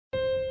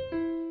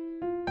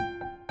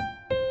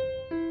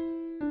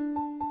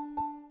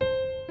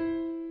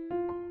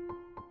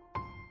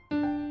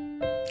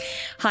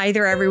Hi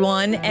there,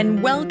 everyone,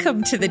 and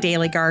welcome to the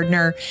Daily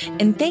Gardener,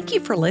 and thank you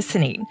for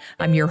listening.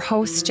 I'm your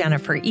host,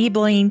 Jennifer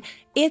Ebling.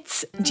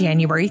 It's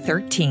January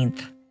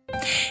 13th.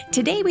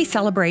 Today, we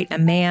celebrate a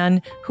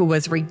man who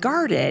was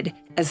regarded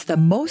as the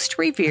most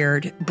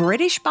revered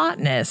British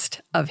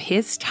botanist of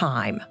his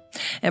time.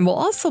 And we'll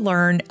also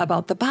learn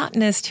about the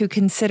botanist who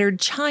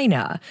considered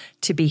China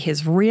to be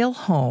his real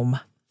home.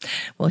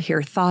 We'll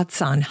hear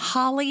thoughts on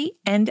holly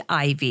and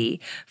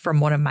ivy from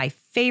one of my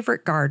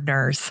favorite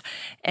gardeners.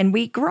 And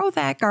we grow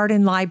that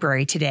garden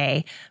library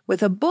today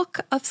with a book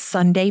of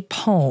Sunday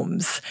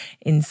poems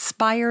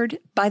inspired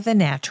by the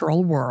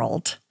natural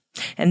world.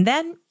 And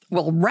then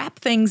we'll wrap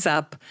things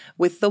up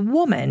with the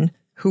woman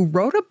who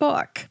wrote a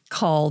book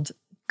called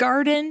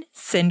Garden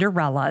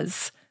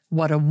Cinderellas.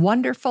 What a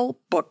wonderful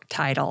book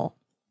title.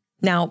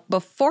 Now,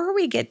 before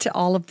we get to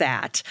all of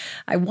that,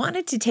 I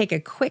wanted to take a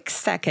quick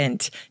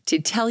second to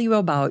tell you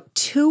about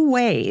two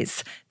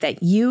ways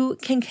that you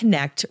can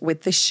connect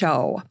with the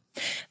show.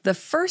 The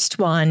first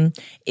one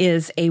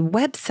is a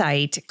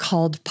website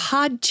called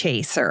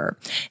Podchaser.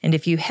 And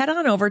if you head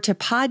on over to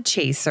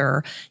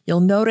Podchaser, you'll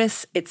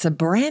notice it's a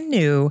brand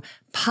new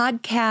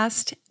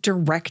podcast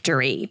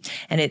directory.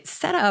 And it's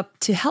set up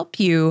to help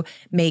you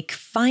make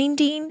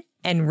finding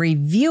and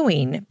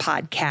reviewing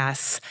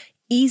podcasts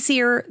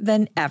easier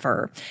than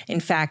ever.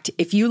 In fact,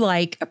 if you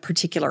like a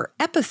particular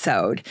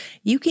episode,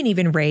 you can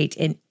even rate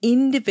an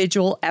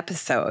individual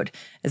episode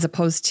as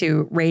opposed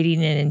to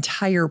rating an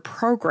entire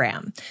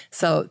program.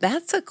 So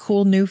that's a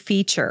cool new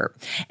feature.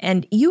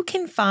 And you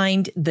can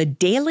find the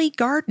Daily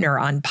Gardener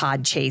on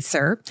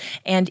Podchaser.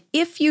 And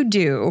if you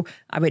do,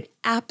 I would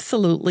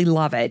absolutely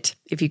love it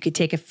if you could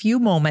take a few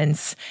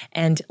moments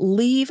and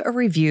leave a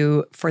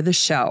review for the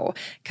show.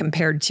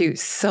 Compared to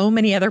so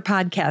many other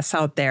podcasts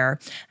out there,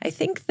 I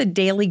think the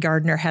Daily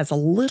Gardener has a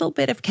little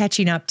bit of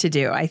catching up to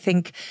do. I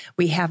think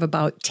we have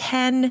about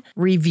 10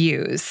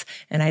 reviews,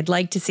 and I'd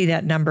like to see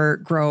that number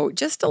grow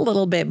just a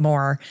little bit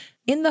more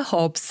in the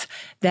hopes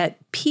that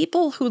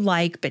people who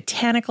like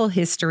botanical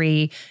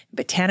history,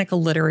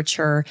 botanical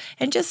literature,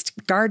 and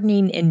just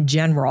gardening in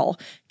general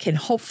can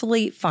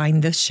hopefully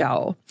find the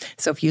show.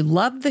 So if you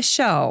love the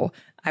show,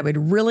 I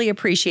would really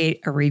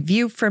appreciate a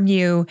review from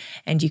you,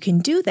 and you can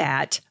do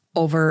that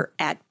over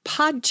at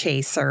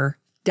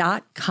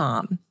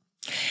podchaser.com.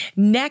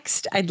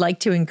 Next, I'd like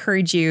to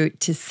encourage you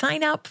to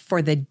sign up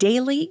for the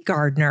Daily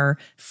Gardener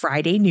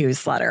Friday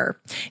newsletter.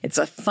 It's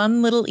a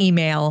fun little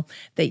email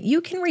that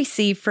you can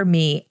receive from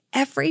me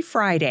every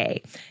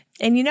Friday.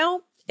 And you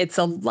know, it's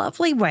a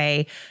lovely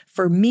way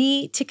for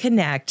me to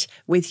connect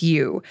with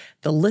you,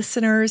 the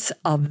listeners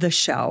of the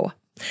show.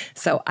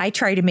 So I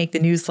try to make the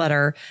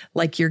newsletter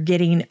like you're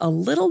getting a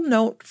little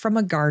note from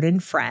a garden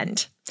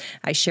friend.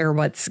 I share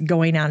what's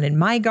going on in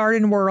my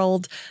garden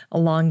world,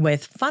 along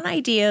with fun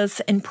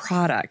ideas and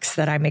products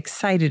that I'm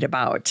excited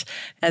about,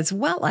 as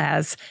well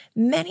as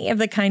many of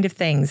the kind of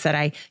things that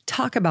I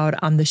talk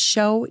about on the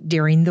show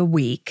during the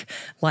week,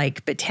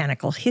 like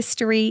botanical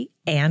history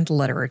and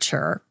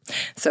literature.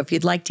 So if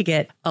you'd like to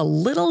get a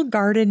little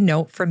garden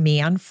note from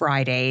me on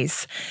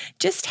Fridays,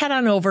 just head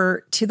on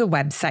over to the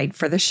website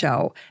for the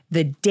show,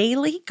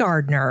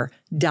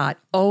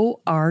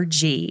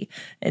 thedailygardener.org,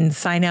 and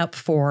sign up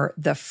for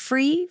the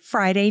free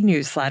Friday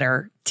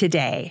newsletter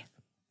today.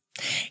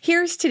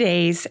 Here's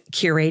today's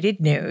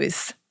curated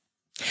news.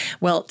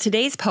 Well,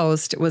 today's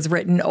post was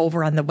written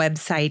over on the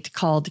website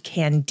called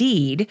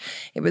Candide.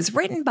 It was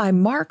written by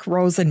Mark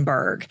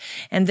Rosenberg,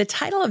 and the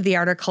title of the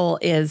article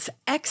is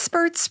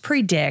Experts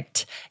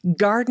Predict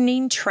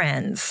Gardening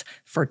Trends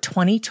for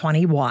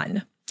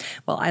 2021.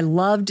 Well, I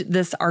loved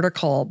this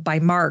article by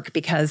Mark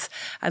because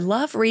I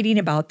love reading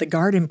about the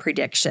garden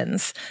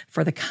predictions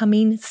for the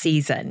coming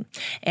season.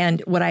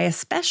 And what I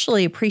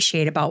especially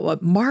appreciate about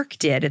what Mark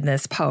did in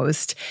this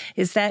post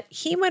is that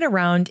he went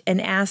around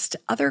and asked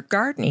other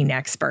gardening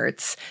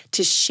experts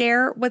to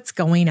share what's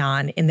going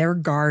on in their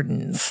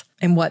gardens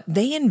and what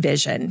they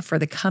envision for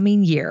the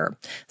coming year.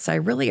 So I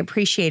really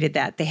appreciated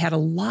that. They had a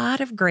lot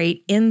of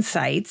great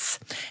insights,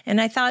 and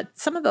I thought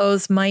some of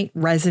those might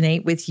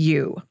resonate with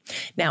you.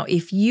 Now,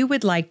 if you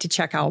would like to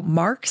check out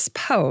Mark's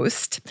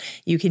post,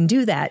 you can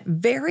do that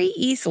very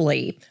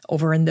easily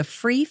over in the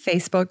free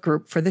Facebook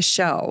group for the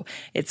show.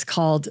 It's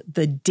called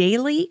the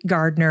Daily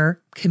Gardener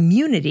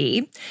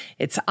Community.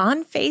 It's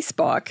on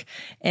Facebook.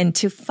 And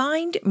to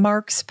find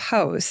Mark's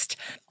post,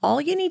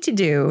 all you need to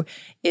do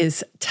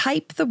is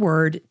type the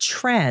word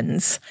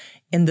trends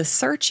in the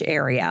search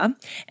area,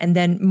 and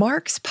then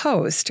Mark's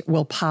post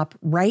will pop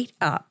right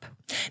up.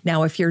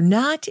 Now, if you're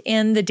not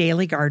in the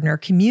Daily Gardener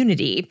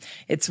community,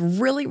 it's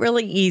really,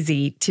 really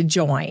easy to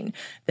join.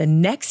 The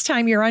next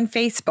time you're on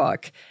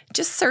Facebook,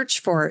 just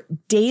search for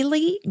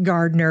Daily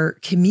Gardener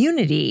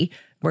Community,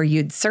 where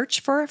you'd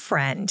search for a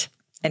friend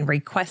and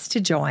request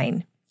to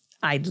join.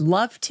 I'd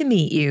love to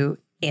meet you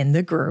in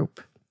the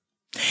group.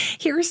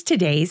 Here's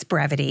today's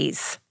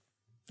brevities.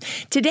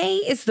 Today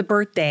is the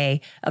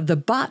birthday of the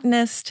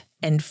botanist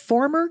and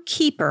former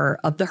keeper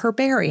of the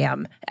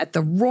herbarium at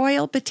the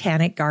Royal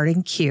Botanic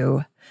Garden,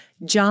 Kew,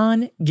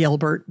 John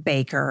Gilbert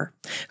Baker,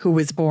 who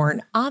was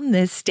born on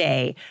this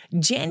day,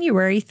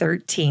 January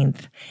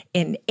 13th,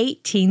 in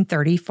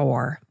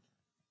 1834.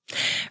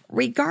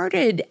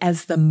 Regarded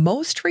as the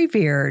most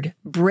revered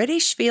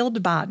British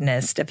field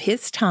botanist of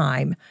his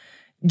time,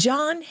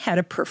 John had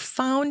a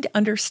profound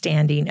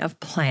understanding of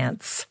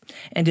plants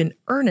and an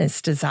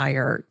earnest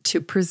desire to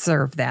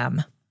preserve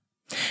them.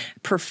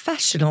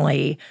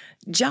 Professionally,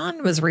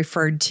 John was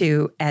referred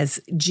to as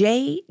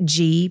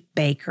J.G.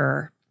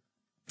 Baker.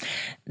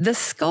 The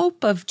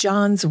scope of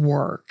John's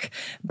work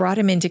brought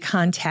him into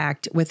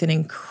contact with an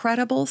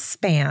incredible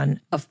span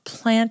of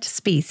plant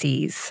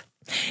species.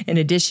 In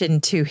addition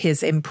to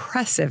his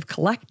impressive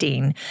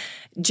collecting,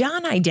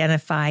 John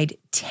identified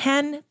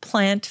 10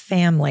 plant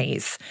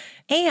families,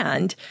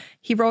 and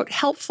he wrote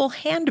helpful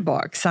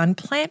handbooks on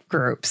plant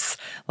groups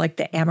like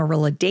the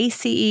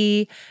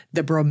Amaryllidaceae,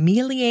 the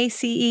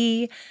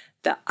Bromeliaceae,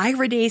 the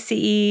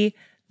Iridaceae,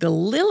 the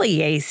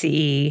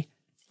Liliaceae,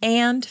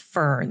 and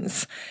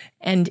ferns.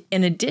 And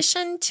in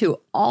addition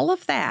to all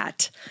of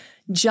that,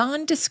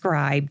 John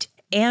described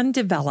and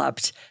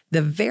developed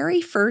the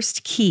very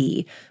first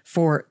key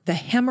for the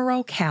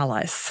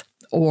Hemerocallis,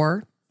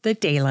 or the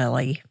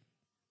daylily.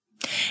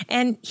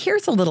 And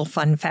here's a little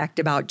fun fact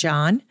about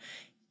John.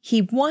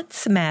 He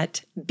once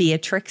met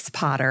Beatrix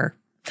Potter,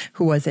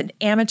 who was an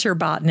amateur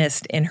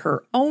botanist in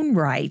her own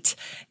right,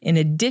 in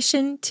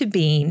addition to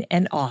being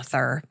an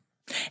author.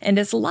 And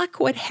as luck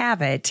would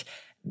have it,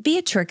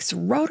 Beatrix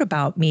wrote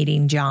about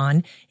meeting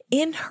John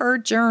in her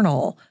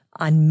journal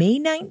on May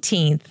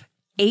 19th,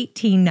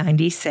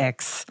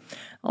 1896,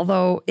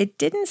 although it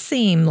didn't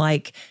seem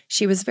like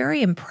she was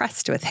very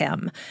impressed with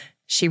him.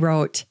 She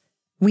wrote,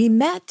 "We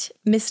met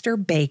Mr.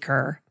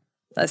 Baker,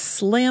 a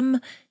slim,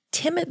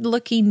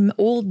 timid-looking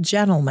old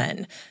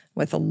gentleman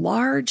with a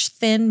large,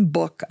 thin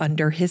book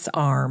under his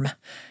arm,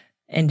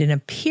 and an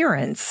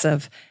appearance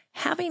of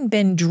having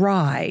been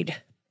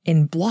dried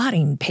in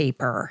blotting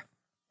paper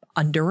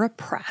under a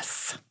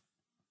press."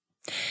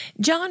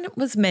 John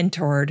was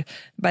mentored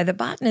by the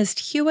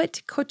botanist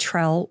Hewitt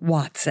Cottrell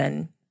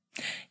Watson.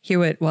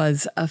 Hewitt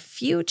was a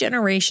few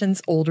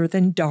generations older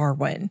than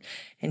Darwin,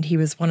 and he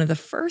was one of the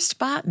first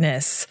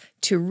botanists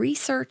to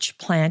research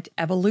plant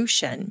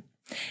evolution.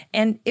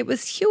 And it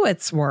was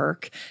Hewitt's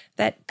work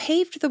that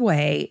paved the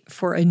way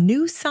for a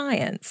new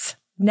science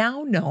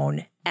now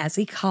known as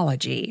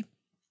ecology.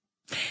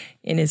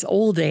 In his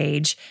old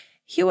age,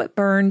 Hewitt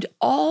burned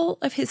all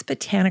of his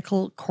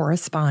botanical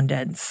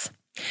correspondence.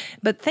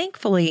 But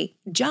thankfully,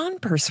 John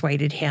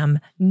persuaded him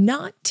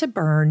not to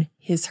burn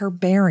his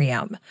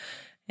herbarium.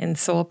 And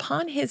so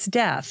upon his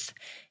death,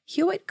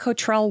 Hewitt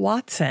Cottrell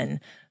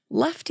Watson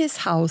left his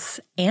house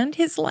and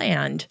his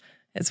land,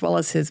 as well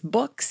as his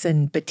books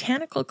and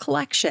botanical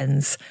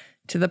collections,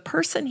 to the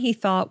person he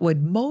thought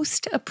would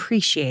most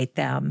appreciate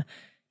them,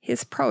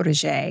 his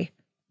protege,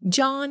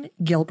 John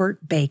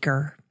Gilbert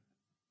Baker.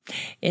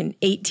 In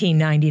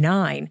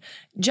 1899,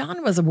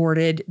 John was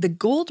awarded the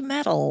Gold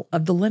Medal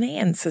of the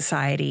Linnean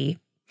Society,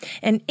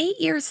 and 8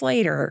 years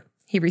later,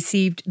 he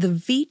received the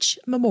Veitch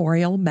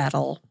Memorial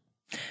Medal.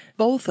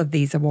 Both of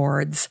these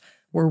awards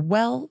were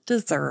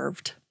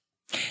well-deserved.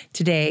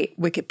 Today,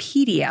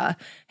 Wikipedia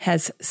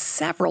has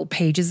several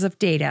pages of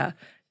data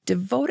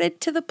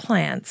devoted to the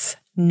plants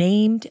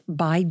named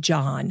by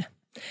John.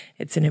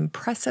 It's an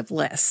impressive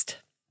list.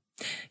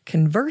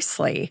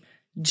 Conversely,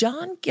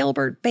 John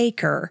Gilbert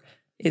Baker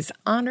is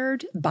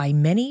honored by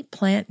many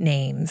plant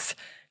names,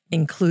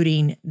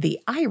 including the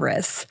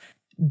iris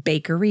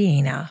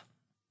bakeriana.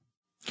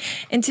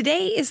 And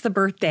today is the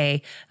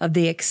birthday of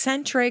the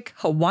eccentric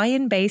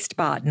Hawaiian-based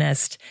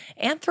botanist,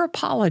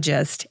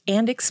 anthropologist,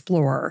 and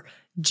explorer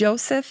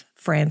Joseph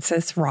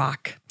Francis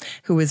Rock,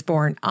 who was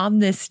born on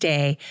this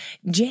day,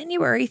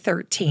 January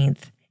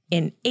 13th,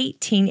 in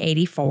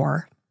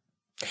 1884.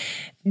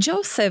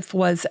 Joseph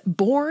was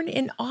born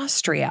in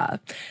Austria,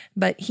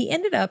 but he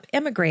ended up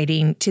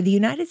emigrating to the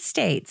United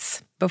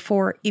States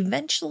before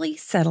eventually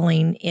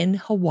settling in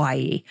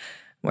Hawaii,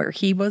 where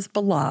he was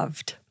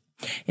beloved.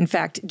 In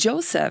fact,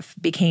 Joseph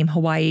became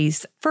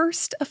Hawaii's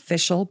first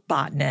official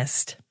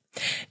botanist.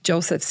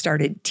 Joseph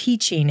started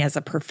teaching as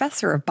a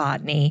professor of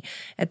botany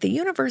at the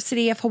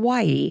University of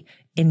Hawaii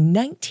in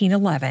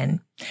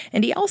 1911,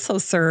 and he also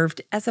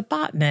served as a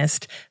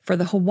botanist for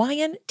the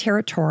Hawaiian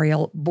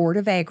Territorial Board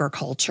of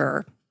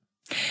Agriculture.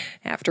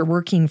 After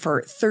working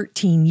for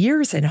 13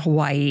 years in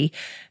Hawaii,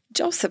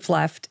 Joseph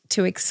left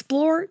to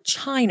explore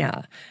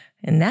China,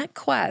 and that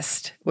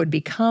quest would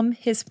become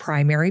his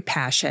primary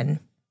passion.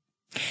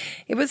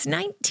 It was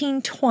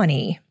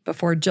 1920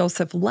 before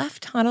Joseph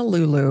left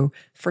Honolulu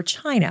for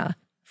China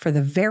for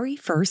the very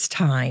first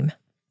time.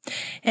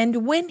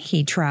 And when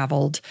he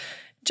traveled,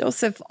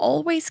 Joseph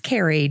always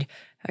carried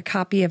a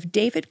copy of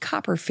David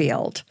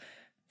Copperfield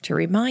to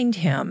remind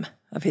him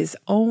of his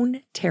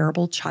own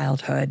terrible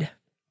childhood.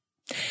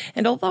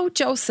 And although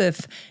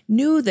Joseph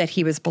knew that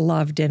he was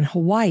beloved in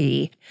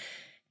Hawaii,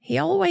 he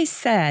always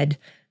said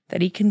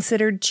that he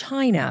considered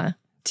China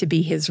to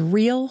be his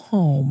real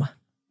home.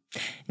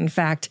 In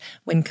fact,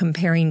 when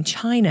comparing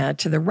China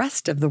to the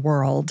rest of the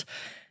world,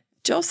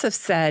 Joseph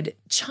said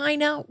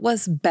China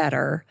was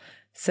better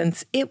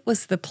since it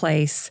was the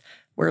place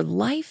where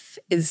life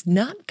is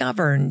not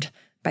governed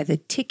by the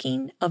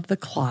ticking of the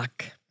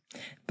clock,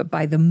 but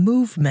by the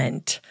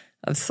movement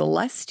of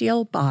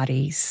celestial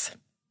bodies.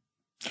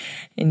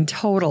 In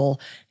total,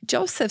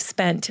 Joseph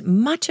spent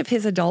much of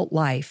his adult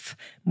life,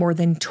 more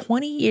than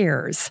 20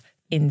 years,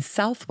 in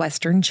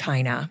southwestern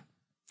China.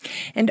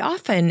 And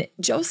often,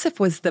 Joseph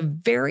was the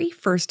very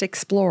first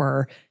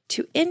explorer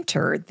to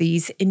enter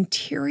these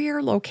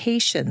interior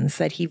locations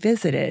that he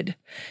visited.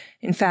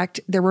 In fact,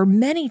 there were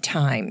many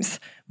times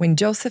when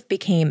Joseph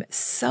became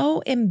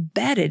so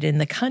embedded in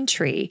the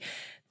country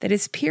that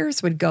his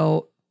peers would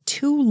go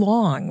too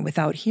long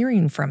without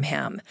hearing from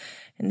him,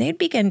 and they'd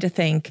begin to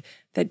think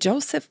that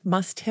Joseph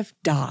must have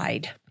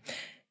died.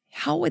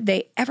 How would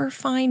they ever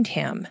find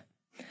him?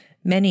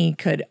 Many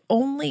could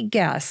only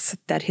guess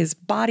that his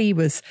body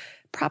was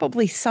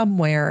probably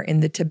somewhere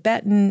in the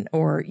Tibetan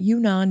or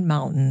Yunnan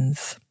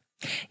mountains.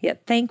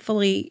 Yet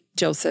thankfully,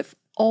 Joseph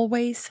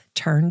always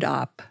turned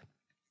up.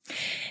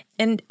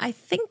 And I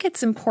think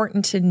it's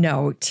important to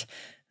note,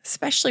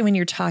 especially when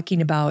you're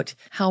talking about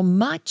how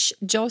much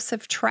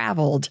Joseph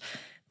traveled,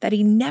 that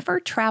he never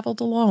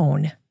traveled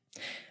alone.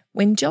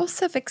 When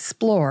Joseph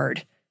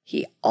explored,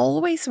 he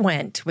always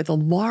went with a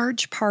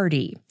large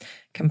party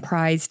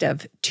comprised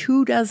of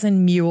 24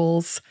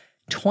 mules,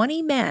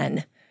 20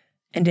 men,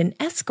 and an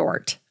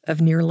escort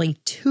of nearly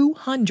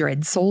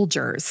 200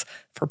 soldiers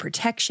for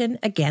protection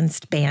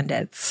against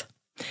bandits.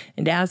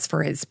 And as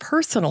for his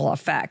personal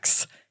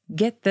effects,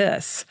 get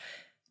this,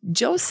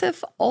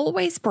 Joseph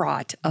always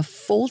brought a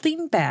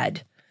folding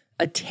bed,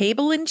 a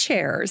table and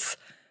chairs,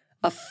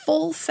 a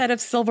full set of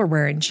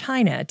silverware and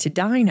china to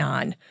dine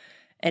on,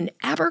 an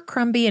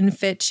Abercrombie &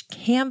 Fitch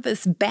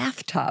canvas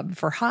bathtub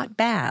for hot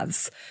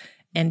baths,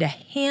 and a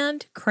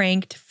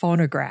hand-cranked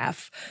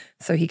phonograph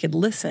so he could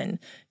listen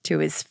to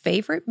his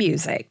favorite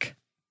music,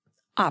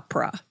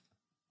 opera.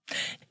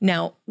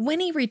 Now, when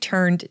he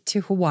returned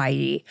to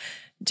Hawaii,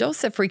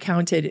 Joseph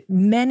recounted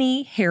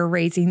many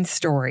hair-raising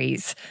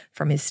stories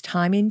from his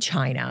time in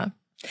China.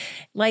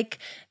 Like,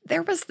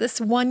 there was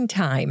this one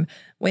time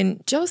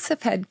when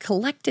Joseph had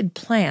collected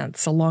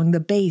plants along the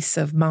base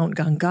of Mount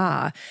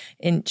Ganga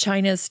in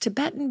China's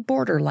Tibetan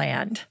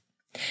borderland.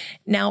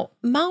 Now,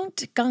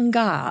 Mount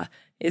Ganga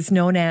is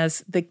known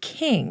as the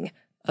king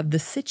of the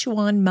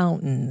Sichuan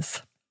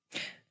Mountains.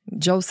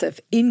 Joseph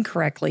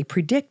incorrectly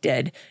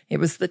predicted it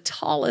was the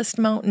tallest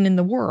mountain in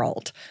the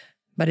world,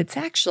 but it's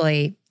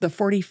actually the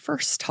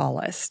 41st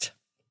tallest.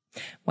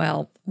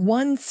 Well,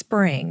 one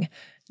spring,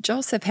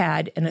 Joseph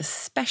had an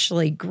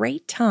especially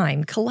great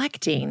time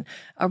collecting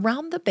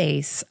around the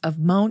base of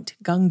Mount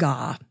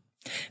Ganga.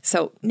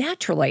 So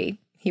naturally,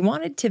 he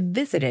wanted to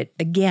visit it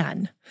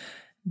again.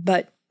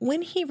 But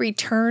when he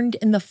returned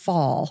in the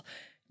fall,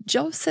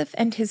 Joseph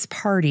and his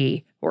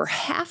party were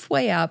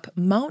halfway up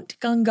Mount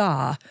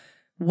Ganga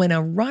when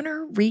a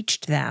runner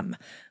reached them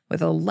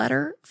with a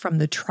letter from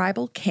the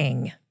tribal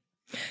king.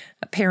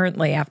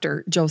 Apparently,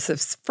 after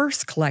Joseph's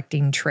first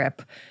collecting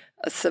trip,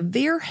 a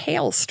severe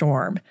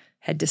hailstorm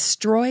had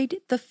destroyed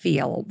the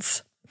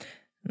fields.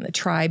 And the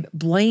tribe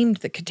blamed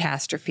the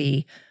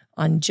catastrophe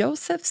on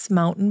Joseph's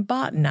mountain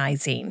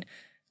botanizing,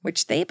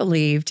 which they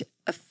believed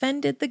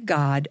offended the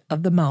god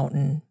of the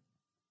mountain.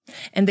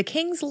 And the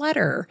king's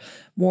letter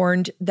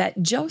warned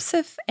that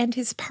Joseph and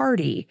his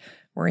party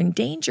were in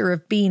danger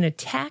of being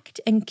attacked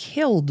and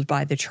killed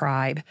by the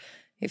tribe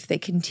if they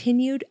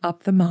continued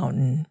up the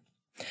mountain.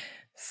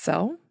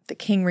 So the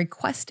king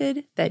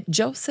requested that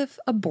Joseph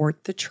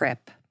abort the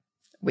trip,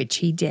 which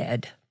he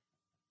did.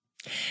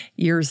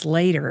 Years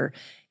later,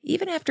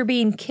 even after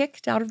being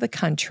kicked out of the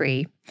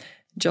country,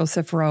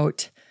 Joseph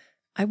wrote,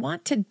 "I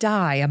want to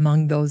die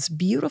among those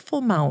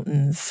beautiful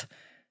mountains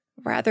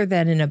rather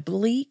than in a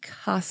bleak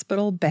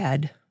hospital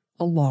bed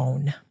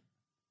alone."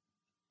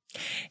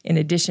 In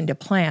addition to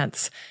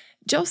plants,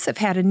 Joseph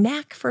had a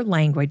knack for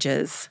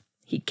languages.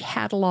 He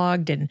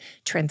cataloged and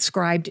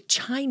transcribed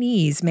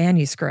Chinese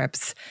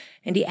manuscripts,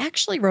 and he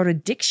actually wrote a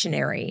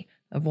dictionary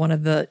of one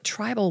of the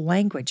tribal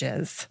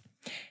languages.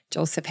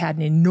 Joseph had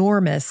an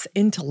enormous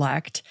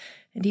intellect,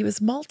 and he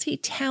was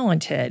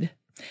multi-talented.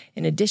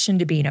 In addition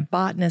to being a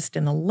botanist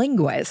and a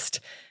linguist,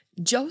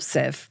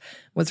 Joseph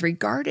was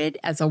regarded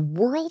as a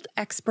world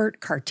expert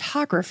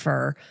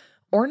cartographer,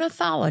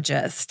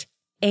 ornithologist,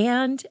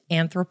 and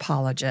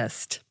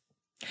anthropologist.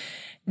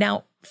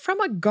 Now, from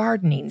a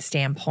gardening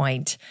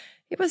standpoint,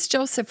 it was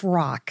Joseph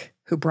Rock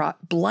who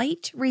brought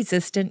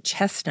blight-resistant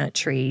chestnut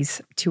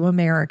trees to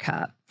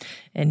America,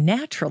 and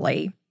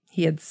naturally,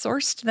 he had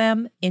sourced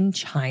them in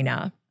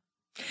China.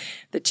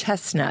 The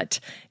chestnut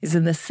is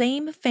in the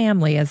same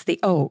family as the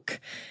oak,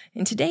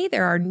 and today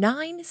there are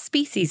 9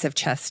 species of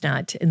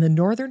chestnut in the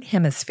Northern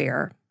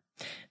Hemisphere.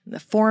 The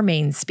 4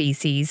 main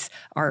species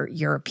are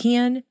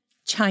European,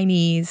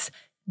 Chinese,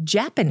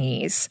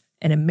 Japanese,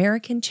 and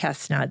American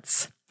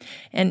chestnuts.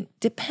 And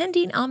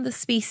depending on the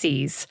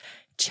species,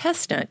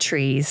 chestnut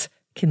trees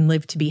can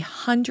live to be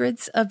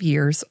hundreds of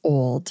years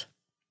old.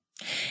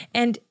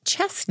 And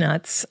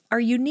chestnuts are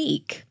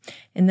unique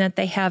in that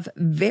they have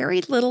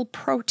very little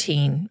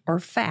protein or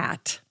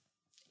fat.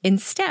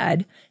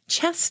 Instead,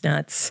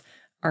 chestnuts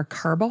are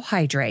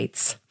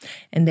carbohydrates,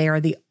 and they are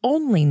the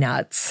only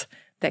nuts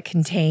that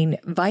contain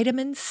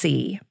vitamin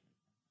C.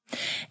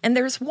 And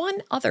there's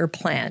one other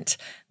plant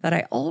that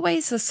I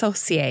always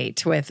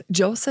associate with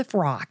Joseph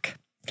Rock.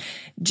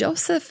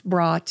 Joseph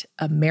brought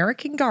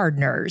American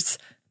gardeners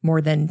more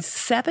than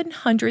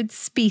 700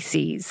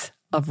 species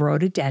of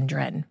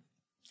rhododendron.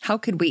 How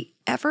could we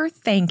ever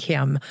thank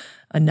him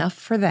enough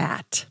for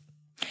that?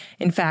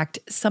 In fact,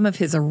 some of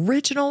his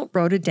original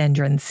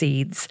rhododendron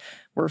seeds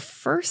were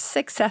first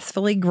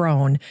successfully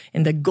grown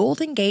in the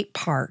Golden Gate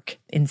Park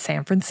in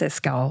San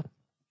Francisco.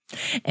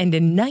 And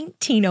in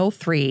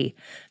 1903,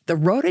 the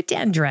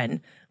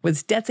rhododendron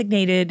was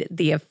designated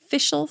the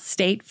official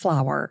state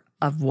flower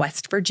of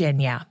West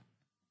Virginia.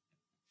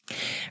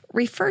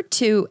 Referred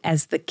to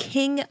as the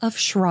king of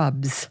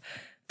shrubs,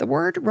 the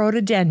word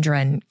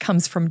rhododendron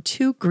comes from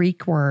two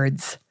Greek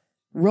words,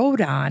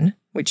 rhodon,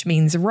 which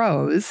means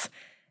rose,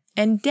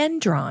 and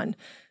dendron,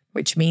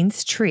 which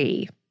means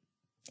tree.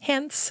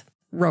 Hence,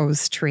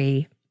 rose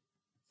tree.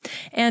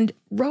 And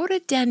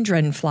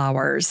rhododendron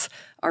flowers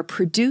are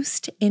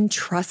produced in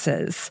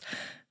trusses.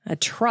 A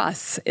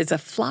truss is a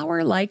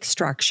flower-like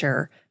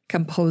structure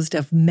composed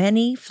of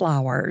many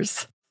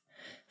flowers.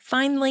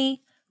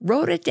 Finally,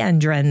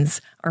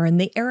 rhododendrons are in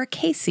the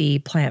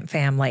Ericaceae plant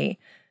family,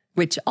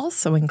 which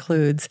also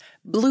includes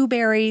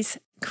blueberries,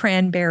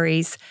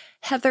 cranberries,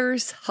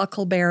 heathers,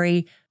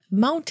 huckleberry,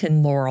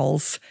 mountain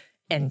laurels,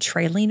 and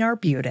trailing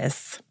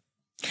arbutus.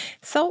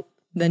 So,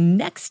 the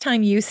next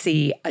time you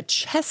see a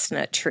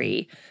chestnut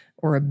tree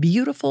or a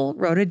beautiful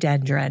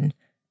rhododendron,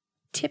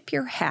 tip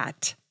your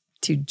hat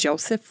to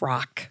Joseph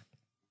Rock.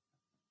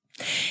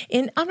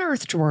 In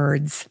Unearthed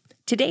Words,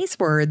 today's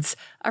words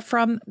are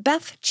from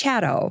Beth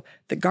Chatto,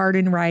 the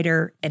garden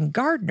writer and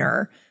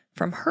gardener,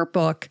 from her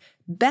book,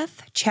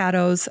 Beth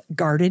Chatto's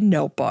Garden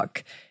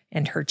Notebook,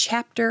 and her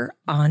chapter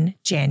on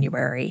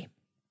January.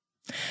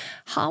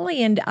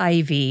 Holly and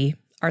ivy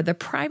are the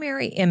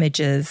primary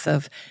images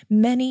of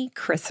many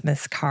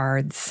Christmas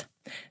cards,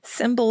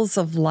 symbols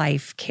of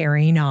life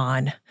carrying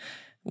on,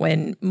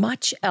 when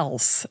much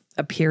else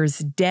appears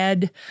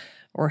dead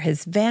or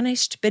has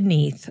vanished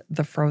beneath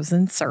the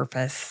frozen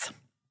surface.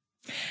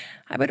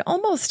 I would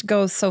almost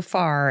go so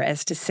far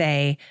as to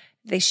say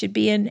they should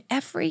be in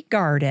every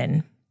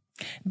garden,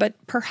 but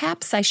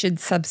perhaps I should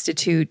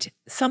substitute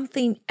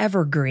something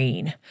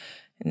evergreen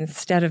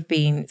instead of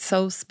being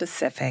so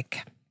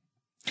specific.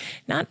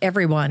 Not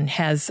everyone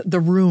has the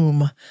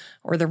room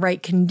or the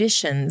right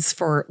conditions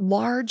for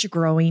large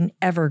growing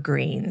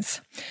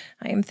evergreens.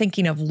 I am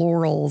thinking of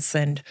laurels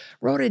and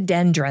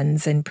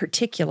rhododendrons in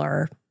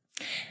particular.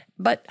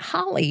 But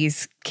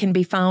hollies can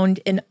be found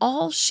in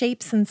all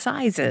shapes and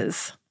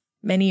sizes.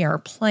 Many are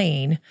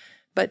plain,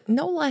 but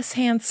no less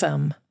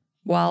handsome,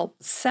 while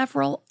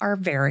several are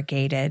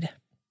variegated.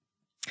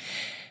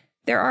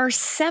 There are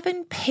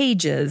 7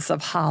 pages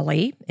of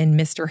holly in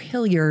Mr.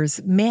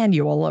 Hillier's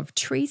Manual of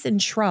Trees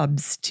and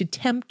Shrubs to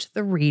tempt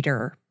the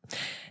reader,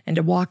 and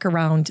a walk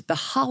around the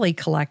holly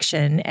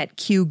collection at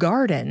Kew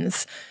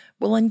Gardens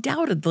will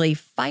undoubtedly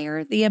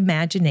fire the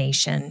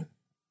imagination.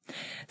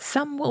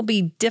 Some will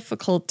be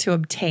difficult to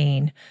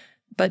obtain,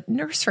 but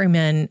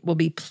nurserymen will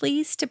be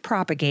pleased to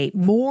propagate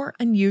more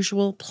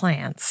unusual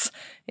plants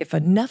if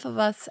enough of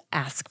us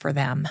ask for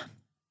them.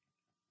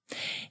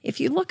 If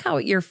you look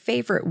out your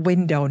favorite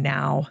window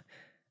now,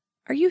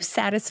 are you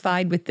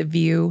satisfied with the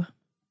view?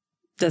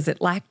 Does it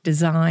lack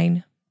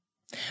design?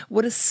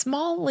 Would a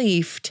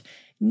small-leafed,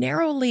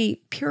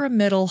 narrowly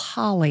pyramidal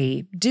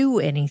holly do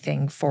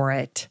anything for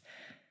it?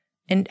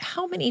 And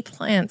how many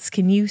plants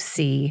can you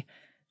see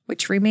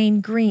which remain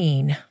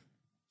green,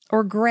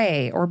 or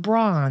gray, or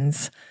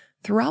bronze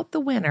throughout the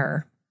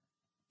winter,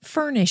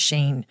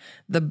 furnishing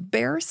the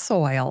bare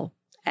soil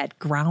at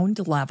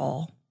ground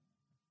level?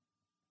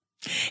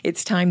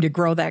 It's time to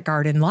grow that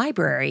garden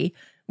library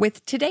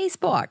with today's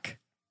book,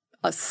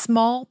 A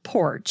Small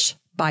Porch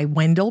by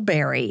Wendell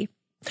Berry.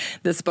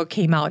 This book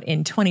came out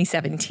in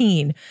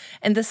 2017,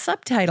 and the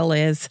subtitle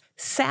is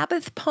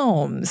Sabbath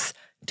Poems,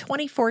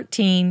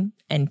 2014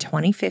 and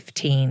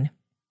 2015.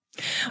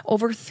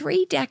 Over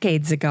 3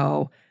 decades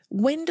ago,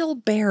 Wendell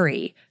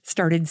Berry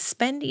started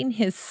spending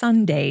his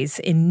Sundays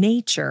in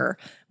nature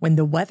when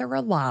the weather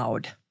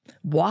allowed,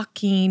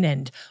 walking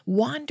and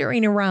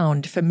wandering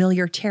around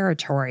familiar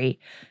territory,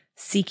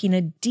 seeking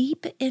a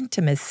deep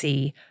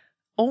intimacy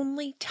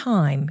only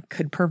time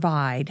could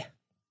provide.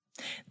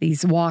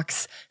 These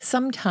walks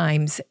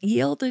sometimes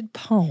yielded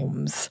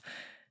poems,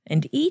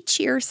 and each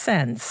year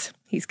since,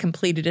 he's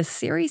completed a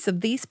series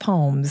of these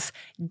poems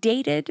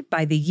dated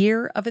by the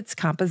year of its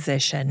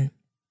composition.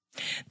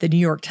 The New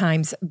York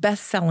Times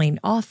best-selling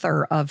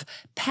author of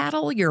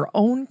Paddle Your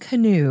Own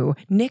Canoe,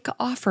 Nick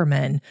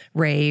Offerman,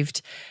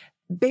 raved,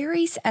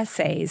 "Berry's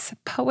essays,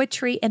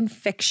 poetry, and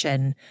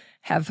fiction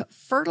have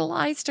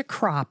fertilized a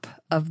crop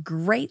of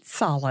great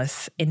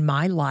solace in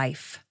my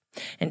life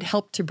and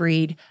helped to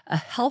breed a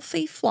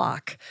healthy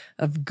flock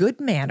of good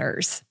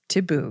manners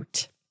to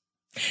boot.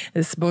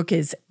 This book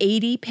is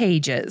 80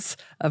 pages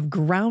of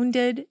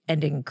grounded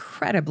and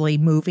incredibly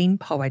moving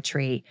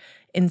poetry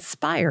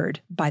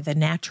inspired by the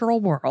natural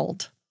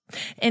world.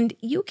 And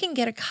you can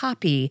get a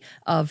copy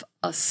of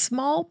A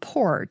Small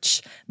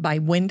Porch by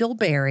Wendell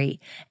Berry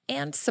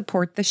and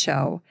support the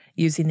show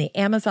using the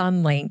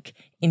Amazon link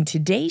in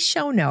today's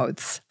show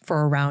notes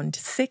for around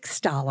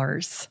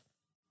 $6.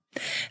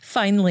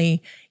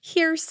 Finally,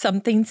 here's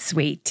something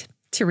sweet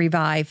to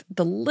revive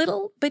the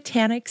little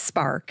botanic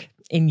spark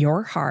in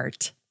your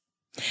heart.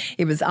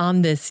 It was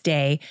on this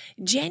day,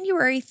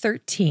 January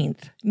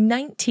 13th,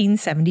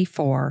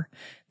 1974,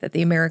 that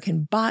the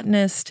American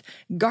botanist,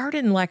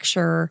 garden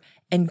lecturer,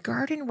 and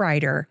garden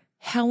writer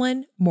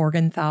Helen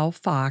Morgenthau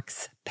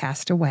Fox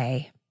passed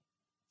away.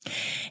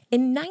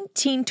 In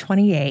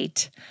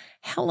 1928,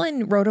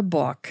 Helen wrote a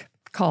book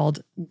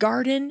called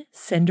Garden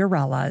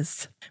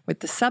Cinderellas with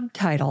the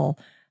subtitle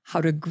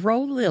How to Grow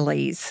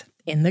Lilies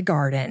in the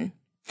Garden.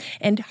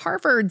 And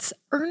Harvard's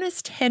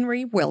Ernest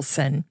Henry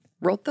Wilson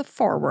wrote the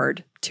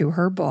foreword to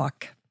her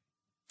book.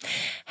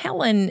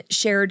 Helen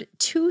shared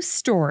 2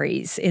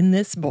 stories in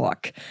this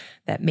book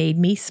that made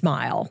me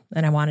smile,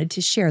 and I wanted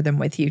to share them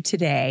with you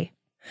today.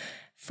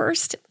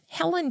 First,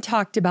 Helen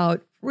talked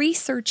about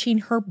researching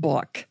her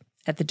book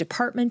at the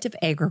Department of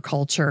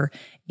Agriculture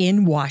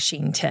in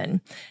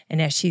Washington.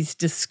 And as she's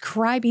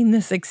describing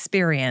this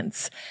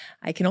experience,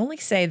 I can only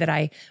say that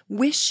I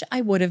wish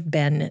I would have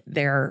been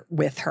there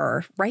with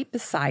her, right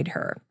beside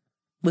her.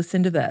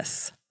 Listen to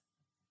this.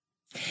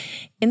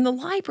 In the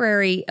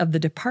library of the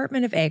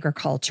Department of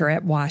Agriculture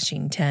at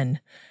Washington,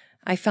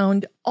 I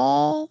found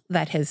all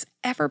that has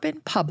ever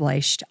been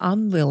published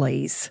on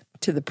lilies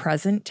to the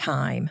present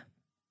time.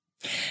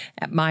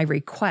 At my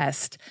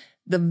request,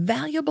 the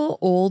valuable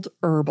old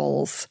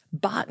herbals,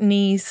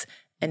 botanies,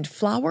 and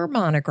flower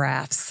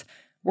monographs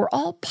were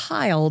all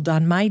piled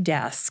on my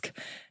desk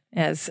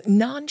as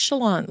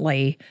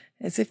nonchalantly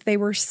as if they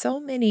were so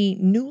many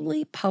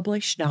newly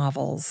published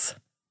novels.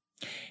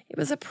 It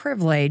was a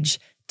privilege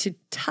to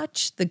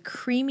touch the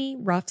creamy,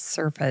 rough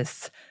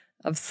surface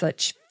of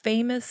such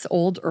famous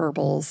old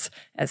herbals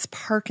as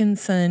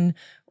Parkinson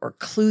or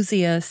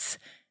Clusius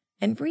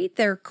and read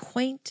their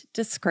quaint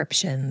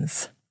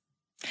descriptions.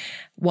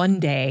 One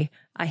day,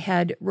 I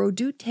had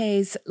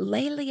Rodutes's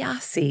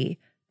Liliaceae,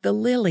 the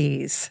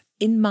lilies,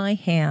 in my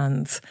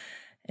hands,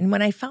 and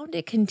when I found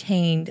it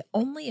contained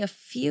only a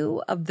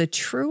few of the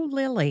true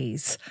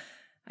lilies,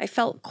 I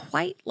felt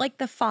quite like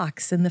the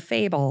fox in the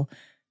fable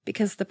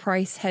because the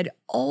price had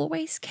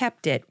always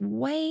kept it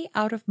way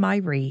out of my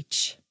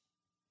reach.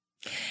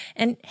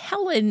 And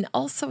Helen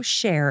also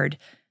shared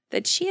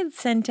that she had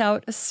sent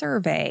out a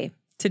survey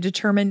to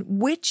determine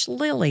which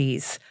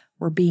lilies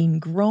were being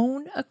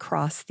grown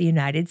across the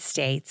United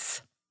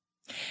States.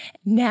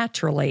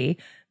 Naturally,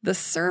 the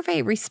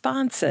survey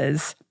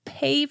responses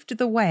paved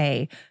the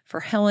way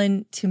for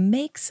Helen to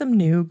make some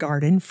new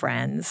garden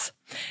friends.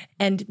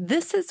 And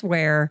this is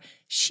where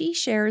she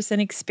shares an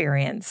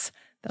experience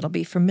that'll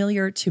be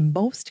familiar to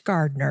most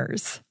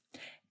gardeners: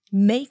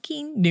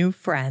 making new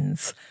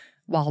friends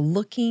while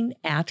looking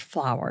at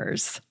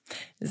flowers.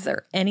 Is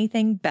there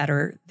anything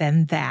better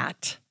than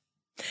that?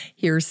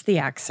 Here's the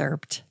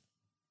excerpt.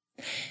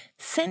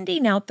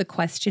 Sending out the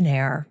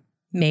questionnaire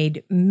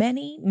made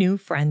many new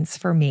friends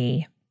for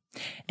me,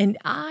 and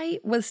I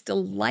was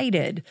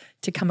delighted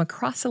to come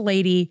across a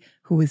lady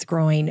who was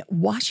growing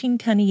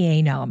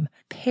Washingtonianum,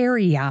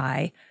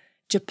 Perryi,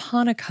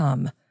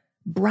 Japonicum,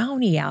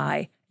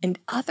 Brownii, and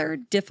other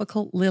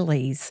difficult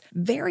lilies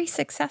very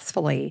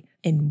successfully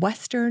in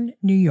Western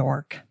New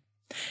York.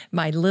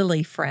 My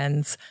lily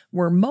friends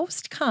were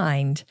most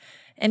kind,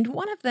 and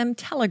one of them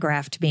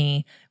telegraphed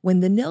me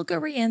when the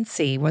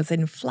Nilgariense was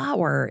in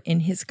flower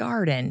in his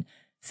garden,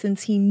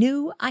 since he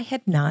knew I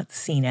had not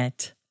seen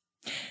it.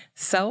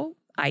 So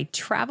I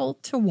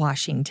traveled to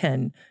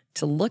Washington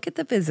to look at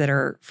the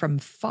visitor from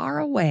far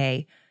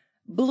away,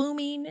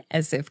 blooming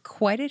as if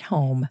quite at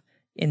home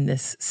in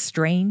this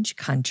strange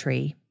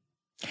country.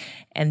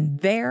 And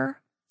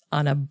there,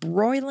 on a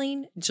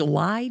broiling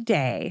July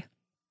day,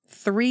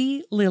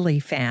 3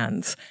 lily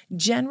fans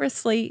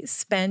generously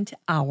spent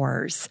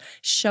hours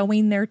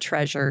showing their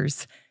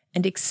treasures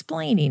and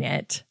explaining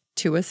it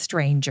to a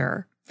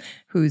stranger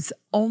whose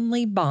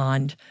only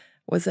bond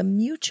was a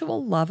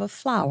mutual love of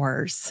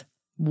flowers,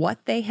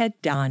 what they had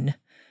done,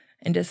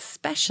 and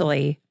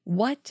especially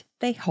what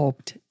they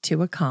hoped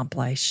to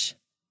accomplish.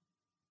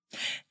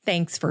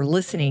 Thanks for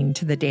listening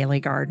to The Daily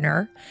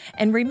Gardener,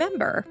 and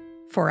remember,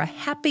 for a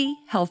happy,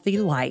 healthy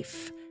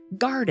life,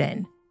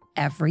 garden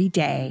every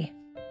day.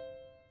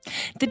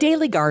 The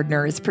Daily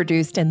Gardener is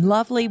produced in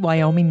lovely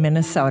Wyoming,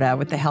 Minnesota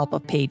with the help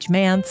of Paige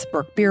Mance,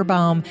 Brooke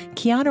Bierbaum,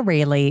 Kiana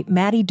Rayleigh,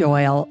 Maddie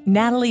Doyle,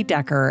 Natalie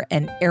Decker,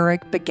 and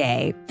Eric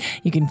Begay.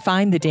 You can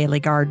find The Daily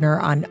Gardener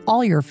on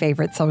all your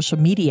favorite social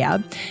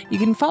media. You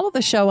can follow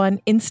the show on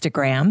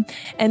Instagram,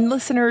 and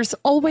listeners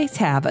always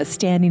have a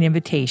standing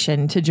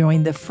invitation to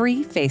join the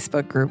free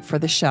Facebook group for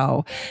the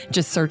show.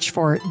 Just search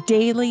for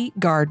Daily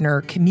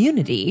Gardener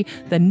Community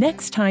the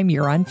next time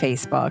you're on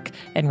Facebook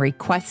and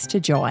request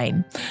to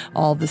join.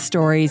 All the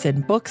stories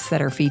and books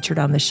that are featured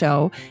on the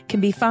show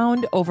can be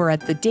found over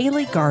at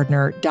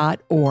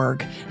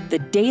thedailygardener.org,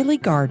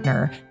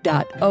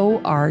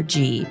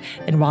 thedailygardener.org.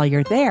 And while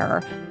you're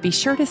there, be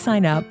sure to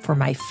sign up for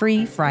my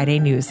free Friday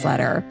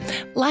newsletter.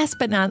 Last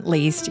but not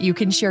least, you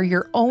can share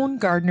your own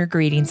gardener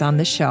greetings on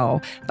the show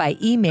by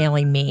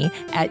emailing me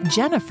at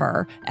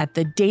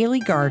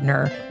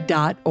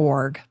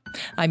jennifer@thedailygardener.org.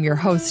 I'm your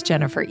host,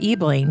 Jennifer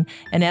Ebling,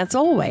 and as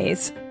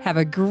always, have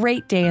a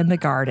great day in the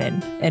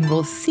garden, and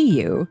we'll see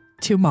you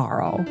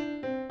tomorrow.